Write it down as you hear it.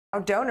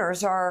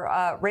Donors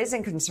are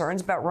raising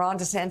concerns about Ron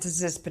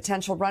DeSantis'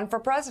 potential run for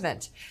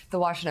president. The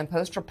Washington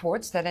Post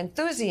reports that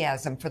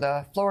enthusiasm for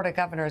the Florida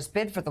governor's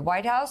bid for the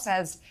White House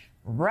has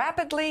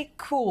rapidly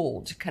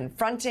cooled,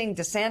 confronting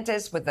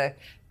DeSantis with a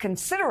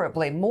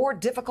considerably more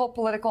difficult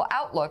political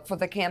outlook for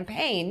the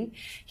campaign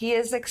he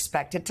is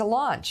expected to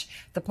launch.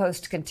 The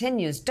Post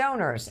continues,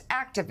 donors,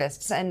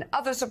 activists, and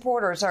other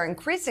supporters are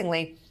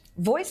increasingly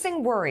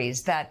voicing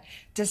worries that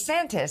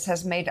DeSantis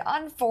has made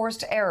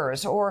unforced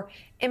errors or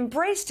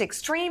embraced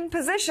extreme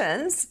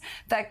positions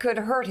that could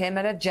hurt him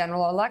in a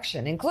general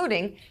election,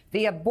 including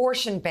the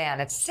abortion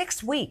ban at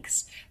 6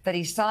 weeks that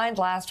he signed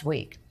last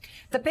week.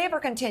 The paper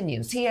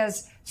continues, he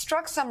has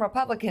struck some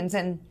Republicans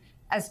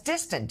as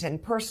distant in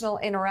personal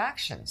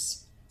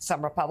interactions.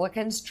 Some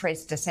Republicans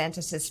trace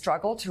DeSantis'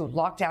 struggle to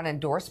lock down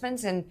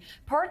endorsements in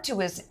part to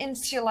his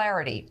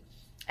insularity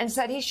and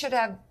said he should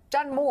have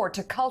done more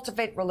to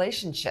cultivate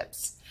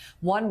relationships.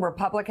 One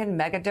Republican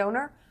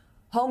megadonor,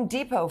 Home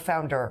Depot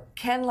founder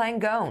Ken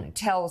Langone,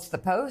 tells the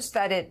Post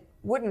that it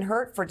wouldn't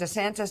hurt for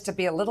DeSantis to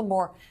be a little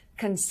more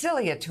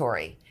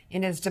conciliatory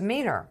in his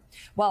demeanor,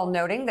 while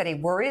noting that he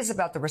worries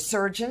about the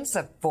resurgence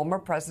of former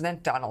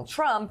President Donald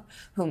Trump,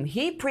 whom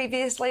he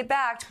previously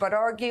backed but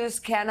argues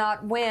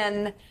cannot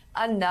win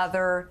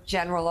another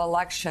general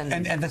election.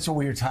 And that's what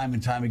we hear time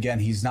and time again.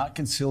 He's not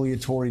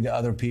conciliatory to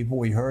other people.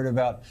 We heard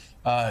about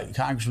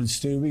Congressman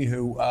Stubbe,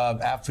 who,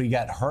 after he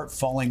got hurt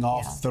falling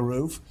off the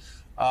roof,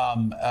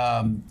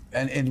 and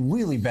in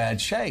really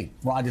bad shape.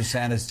 Ron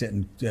DeSantis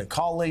didn't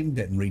call him,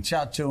 didn't reach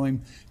out to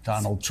him.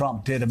 Donald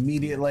Trump did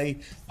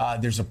immediately.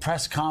 There's a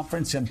press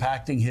conference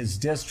impacting his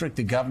district.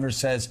 The governor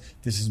says,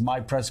 this is my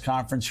press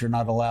conference. You're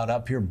not allowed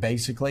up here,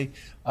 basically.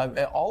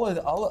 All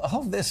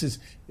of this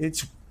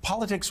it's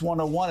politics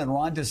 101, and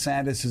Ron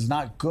DeSantis is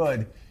not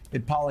good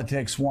at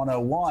politics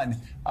 101.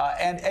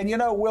 And you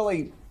know,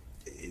 Willie,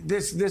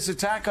 this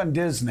attack on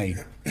Disney,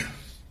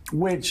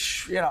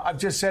 which, you know, I've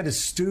just said is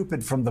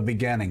stupid from the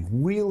beginning,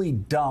 really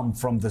dumb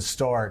from the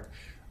start.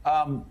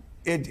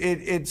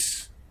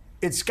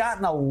 It's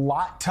gotten a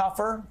lot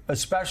tougher,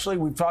 especially,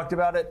 we've talked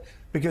about it,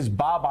 because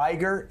Bob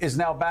Iger is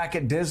now back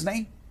at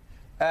Disney.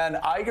 And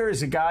Iger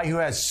is a guy who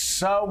has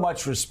so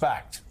much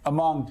respect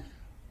among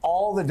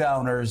all the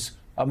donors,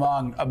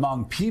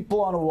 among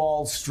people on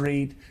Wall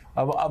Street,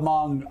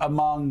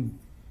 among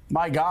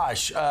my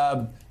gosh,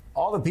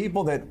 all the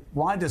people that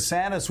Ron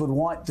DeSantis would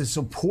want to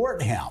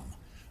support him.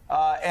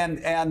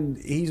 And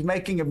he's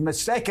making a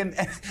mistake. And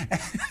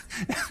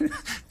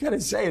gotta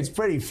say, it's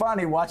pretty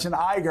funny watching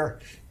Iger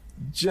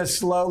just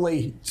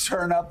slowly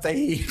turn up the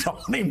heat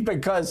on him,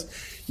 because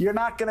you're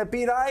not going to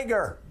beat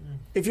Iger.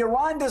 If you're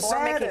Ron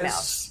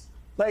DeSantis,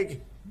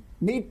 like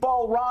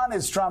Meatball Ron,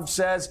 as Trump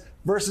says,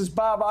 versus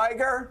Bob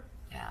Iger,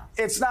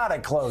 it's not a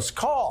close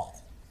call.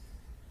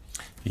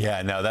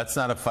 Yeah, no, that's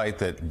not a fight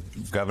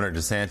that Governor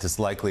DeSantis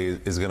likely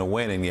is going to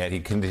win, and yet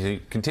he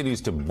continues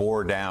to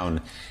bore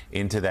down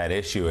into that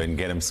issue and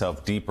get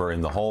himself deeper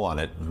in the hole on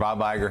it. Bob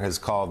Iger has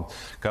called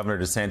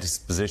Governor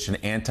DeSantis' position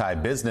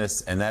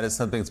anti-business, and that is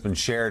something that's been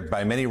shared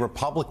by many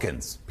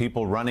Republicans,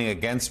 people running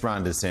against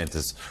Ron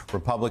DeSantis,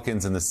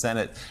 Republicans in the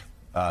Senate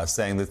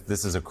saying that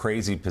this is a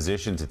crazy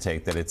position to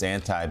take, that it's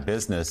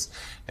anti-business.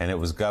 And it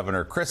was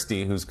Governor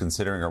Christie, who's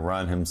considering a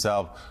run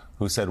himself,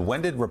 who said,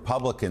 when did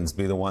Republicans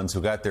be the ones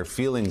who got their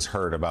feelings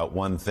hurt about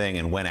one thing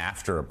and went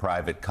after a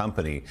private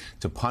company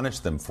to punish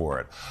them for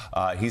it?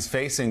 He's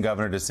facing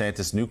Governor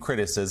DeSantis new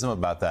criticism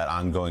about that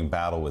ongoing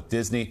battle with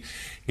Disney.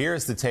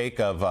 Here's the take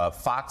of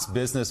Fox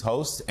Business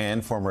host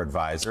and former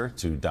advisor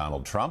to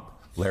Donald Trump,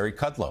 Larry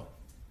Kudlow.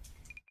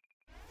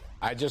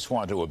 I just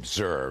want to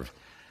observe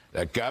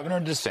that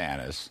Governor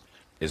DeSantis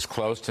is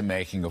close to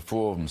making a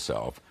fool of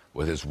himself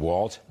with his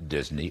Walt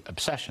Disney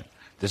obsession.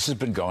 This has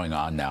been going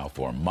on now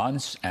for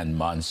months and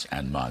months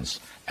and months,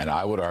 and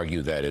I would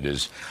argue that it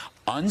is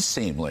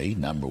unseemly,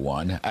 number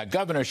one. A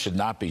governor should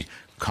not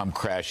come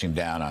crashing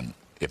down on,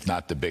 if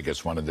not the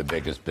biggest, one of the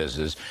biggest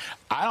businesses.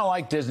 I don't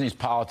like Disney's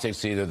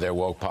politics either, their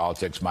woke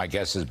politics. My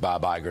guess is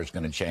Bob Iger is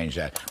going to change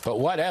that. But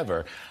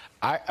whatever.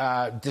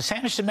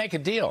 DeSantis should make a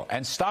deal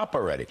and stop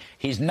already.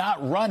 He's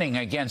not running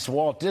against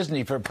Walt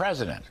Disney for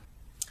president.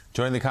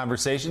 Joining the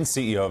conversation,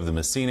 CEO of the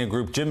Messina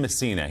Group, Jim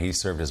Messina. He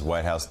served as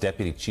White House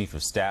Deputy Chief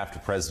of Staff to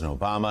President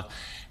Obama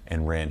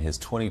and ran his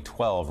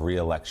 2012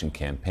 re-election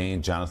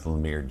campaign.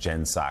 Jonathan Lemire,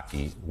 Jen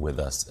Psaki with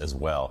us as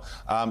well.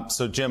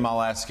 So, Jim,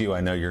 I'll ask you,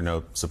 I know you're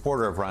no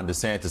supporter of Ron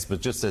DeSantis,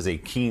 but just as a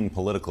keen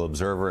political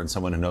observer and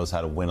someone who knows how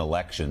to win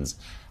elections,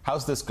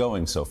 how's this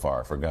going so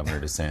far for Governor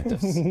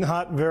DeSantis?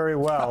 Not very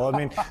well. I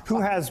mean,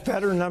 who has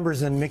better numbers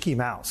than Mickey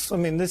Mouse? I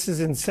mean, this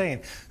is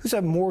insane. Who's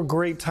had more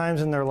great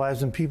times in their lives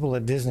than people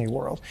at Disney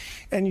World?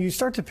 And you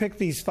start to pick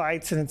these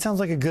fights, and it sounds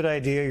like a good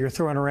idea. You're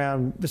throwing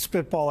around the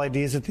spitball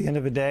ideas at the end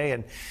of the day,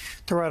 and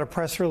throw out a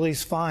press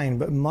release, fine.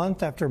 But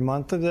month after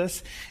month of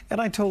this, and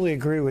I totally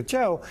agree with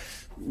Joe,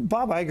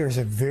 Bob Iger is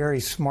a very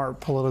smart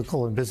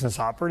political and business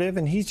operative,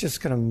 and he's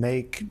just going to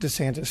make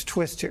DeSantis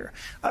twist here.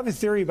 I have a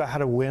theory about how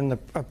to win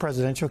a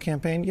presidential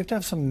campaign. You have to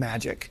have some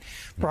magic.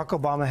 Barack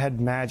Obama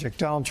had magic.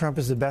 Donald Trump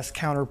is the best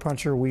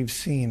counterpuncher we've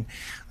seen.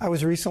 I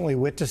was recently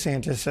with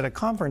DeSantis at a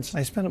conference,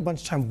 and I spent a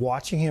bunch of time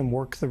watching him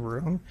work the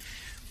room.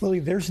 Willie,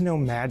 there's no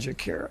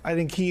magic here. I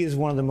think he is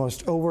one of the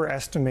most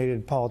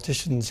overestimated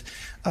politicians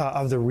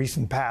of the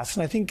recent past.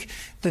 And I think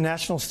the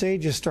national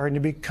stage is starting to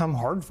become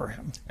hard for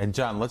him. And,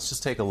 John, let's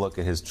just take a look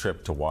at his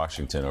trip to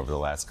Washington over the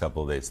last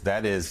couple of days.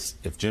 That is,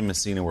 if Jim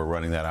Messina were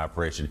running that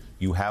operation,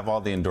 you have all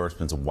the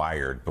endorsements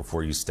wired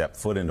before you step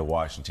foot into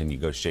Washington. You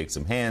go shake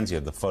some hands. You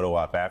have the photo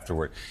op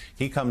afterward.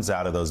 He comes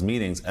out of those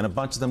meetings, and a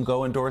bunch of them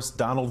go endorse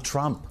Donald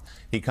Trump.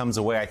 He comes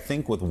away, I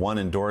think, with one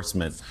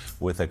endorsement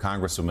with a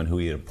congresswoman who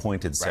he had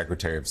appointed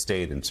Secretary of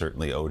State and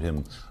certainly owed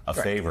him a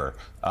favor.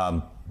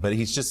 But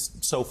he's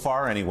just, so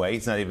far anyway,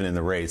 he's not even in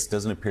the race,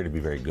 doesn't appear to be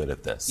very good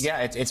at this. Yeah,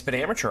 it's been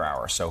amateur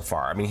hour so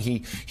far. I mean,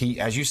 he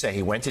as you say,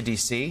 he went to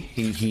D.C.,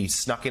 he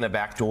snuck in a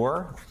back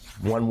door,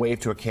 one wave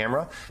to a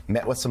camera,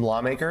 met with some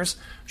lawmakers.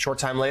 Short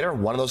time later,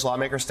 one of those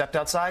lawmakers stepped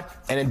outside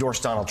and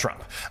endorsed Donald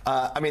Trump.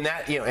 I mean,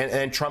 that, you know,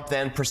 and Trump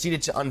then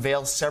proceeded to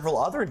unveil several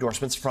other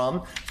endorsements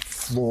from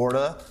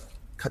Florida,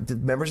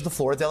 members of the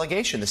Florida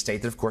delegation, the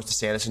state that, of course,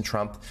 DeSantis and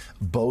Trump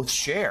both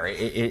share.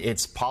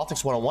 It's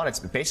politics 101. It's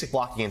basic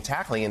blocking and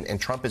tackling, and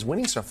Trump is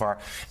winning so far.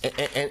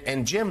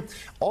 And Jim,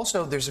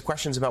 also, there's the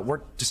questions about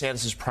where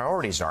DeSantis'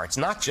 priorities are. It's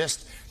not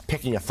just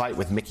picking a fight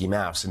with Mickey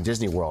Mouse in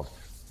Disney World,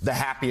 the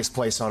happiest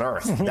place on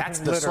earth. That's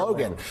the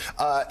slogan.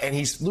 And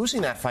he's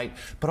losing that fight.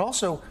 But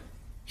also,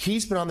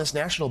 he's been on this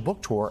national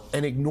book tour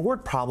and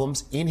ignored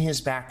problems in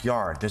his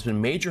backyard. There's been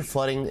major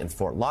flooding in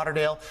Fort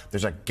Lauderdale.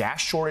 There's a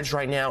gas shortage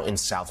right now in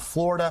South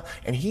Florida,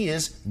 and he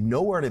is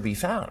nowhere to be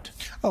found.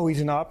 Oh,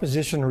 he's an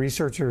opposition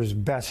researcher's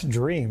best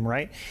dream,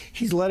 right?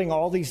 He's letting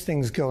all these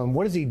things go. And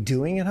what is he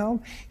doing at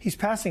home? He's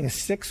passing a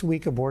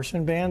 6-week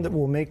abortion ban that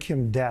will make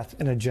him death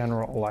in a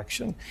general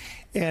election.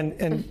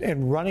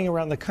 And running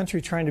around the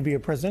country trying to be a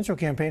presidential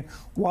campaign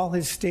while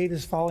his state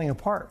is falling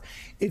apart.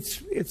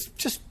 It's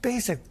just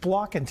basic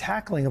block and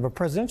tackling of a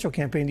presidential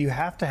campaign. You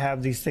have to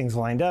have these things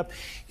lined up.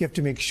 You have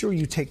to make sure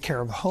you take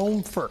care of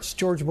home first.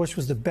 George Bush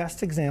was the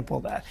best example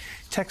of that.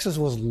 Texas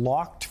was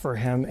locked for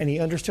him, and he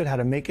understood how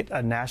to make it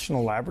a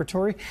national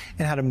laboratory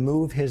and how to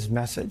move his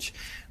message.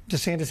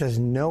 DeSantis has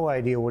no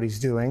idea what he's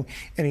doing,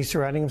 and he's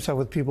surrounding himself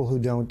with people who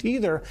don't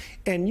either.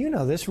 And you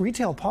know this,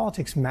 retail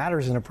politics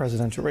matters in a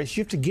presidential race.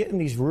 You have to get in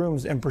these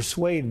rooms and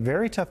persuade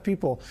very tough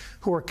people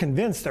who are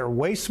convinced they're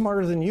way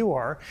smarter than you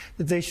are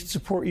that they should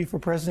support you for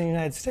president of the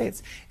United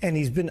States. And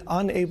he's been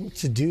unable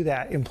to do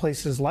that in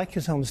places like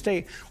his home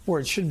state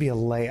where it should be a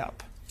layup.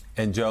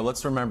 And, Joe,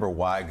 let's remember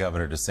why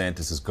Governor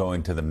DeSantis is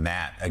going to the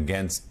mat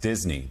against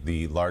Disney,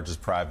 the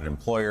largest private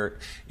employer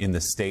in the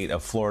state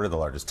of Florida, the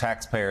largest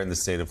taxpayer in the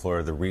state of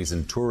Florida, the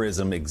reason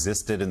tourism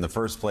existed in the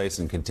first place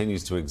and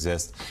continues to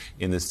exist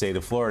in the state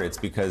of Florida. It's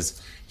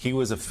because he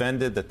was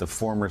offended that the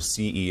former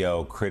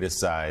CEO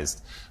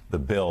criticized the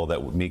bill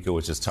that Mika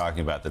was just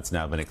talking about that's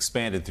now been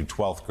expanded through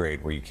 12th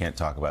grade, where you can't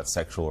talk about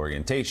sexual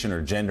orientation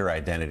or gender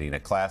identity in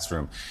a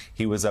classroom.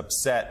 He was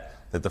upset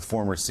that the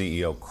former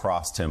CEO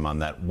crossed him on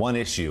that one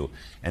issue,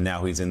 and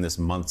now he's in this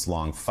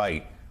months-long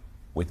fight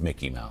with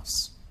Mickey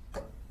Mouse.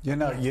 You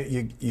know,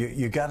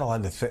 you got a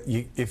lot of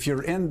if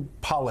you're in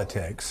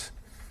politics,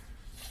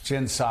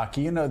 Jen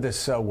Psaki, you know this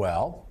so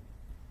well.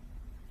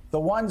 The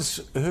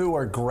ones who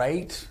are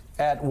great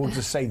at, we'll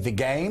just say, the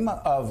game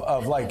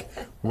of like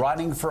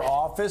running for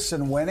office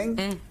and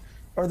winning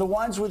are the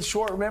ones with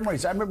short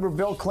memories. I remember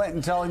Bill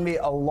Clinton telling me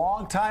a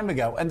long time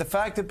ago, and the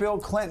fact that Bill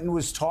Clinton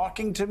was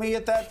talking to me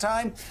at that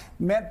time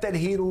meant that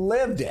he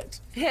lived it.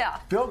 Yeah,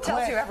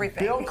 tells you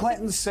everything. Bill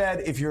Clinton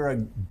said, if you're a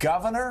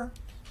governor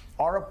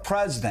or a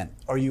president,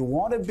 or you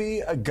want to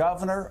be a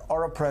governor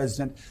or a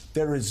president,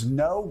 there is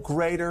no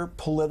greater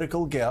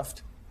political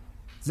gift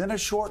than a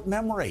short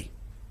memory.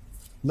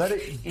 Let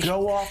it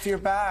go off your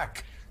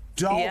back.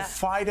 Don't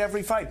fight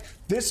every fight.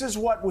 This is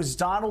what was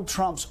Donald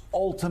Trump's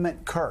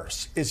ultimate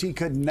curse, is he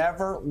could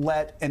never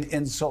let an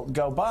insult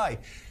go by.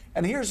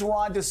 And here's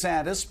Ron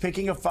DeSantis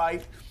picking a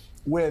fight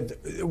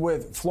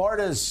with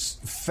Florida's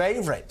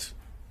favorite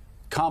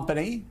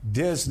company,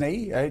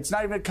 Disney. It's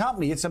not even a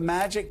company, it's a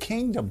Magic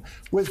Kingdom.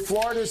 With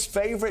Florida's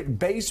favorite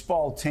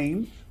baseball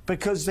team,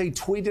 because they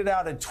tweeted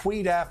out a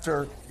tweet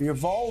after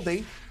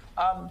Uvalde,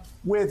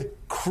 with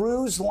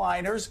cruise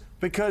liners,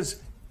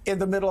 because in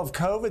the middle of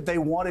COVID, they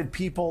wanted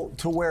people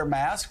to wear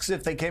masks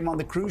if they came on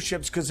the cruise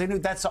ships because they knew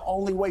that's the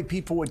only way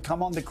people would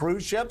come on the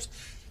cruise ships.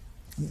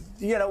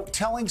 You know,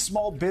 telling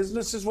small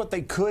businesses what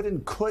they could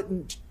and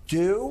couldn't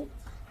do,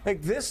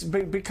 like this,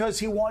 because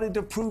he wanted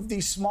to prove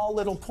these small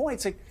little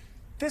points. Like,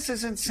 this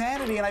is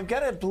insanity. And I've got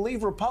to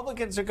believe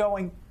Republicans are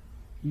going,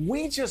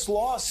 we just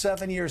lost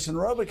 7 years in a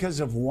row because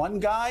of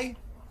one guy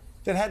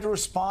that had to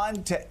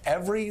respond to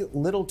every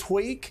little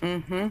tweak.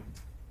 And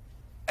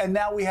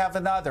now we have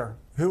another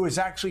who is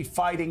actually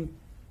fighting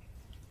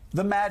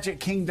the Magic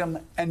Kingdom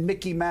and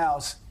Mickey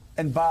Mouse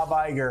and Bob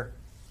Iger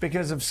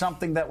because of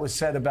something that was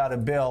said about a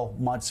bill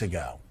months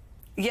ago.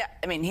 Yeah,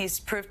 I mean, he's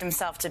proved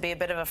himself to be a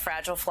bit of a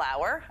fragile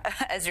flower,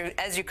 as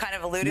you kind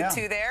of alluded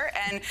to there,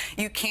 and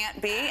you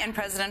can't be in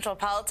presidential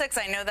politics.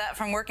 I know that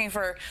from working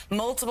for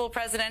multiple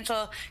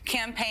presidential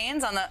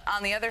campaigns on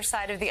the other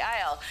side of the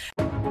aisle.